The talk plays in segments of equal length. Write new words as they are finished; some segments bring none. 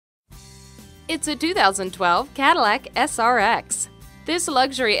It's a 2012 Cadillac SRX. This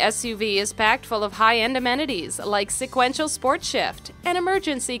luxury SUV is packed full of high-end amenities like sequential sport shift, an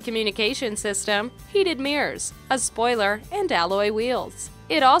emergency communication system, heated mirrors, a spoiler, and alloy wheels.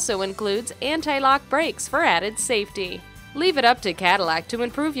 It also includes anti-lock brakes for added safety. Leave it up to Cadillac to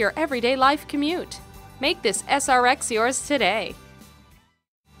improve your everyday life commute. Make this SRX yours today.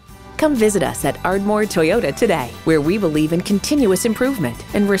 Come visit us at Ardmore Toyota today, where we believe in continuous improvement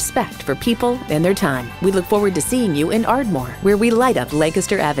and respect for people and their time. We look forward to seeing you in Ardmore, where we light up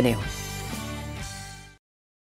Lanscaster Avenue.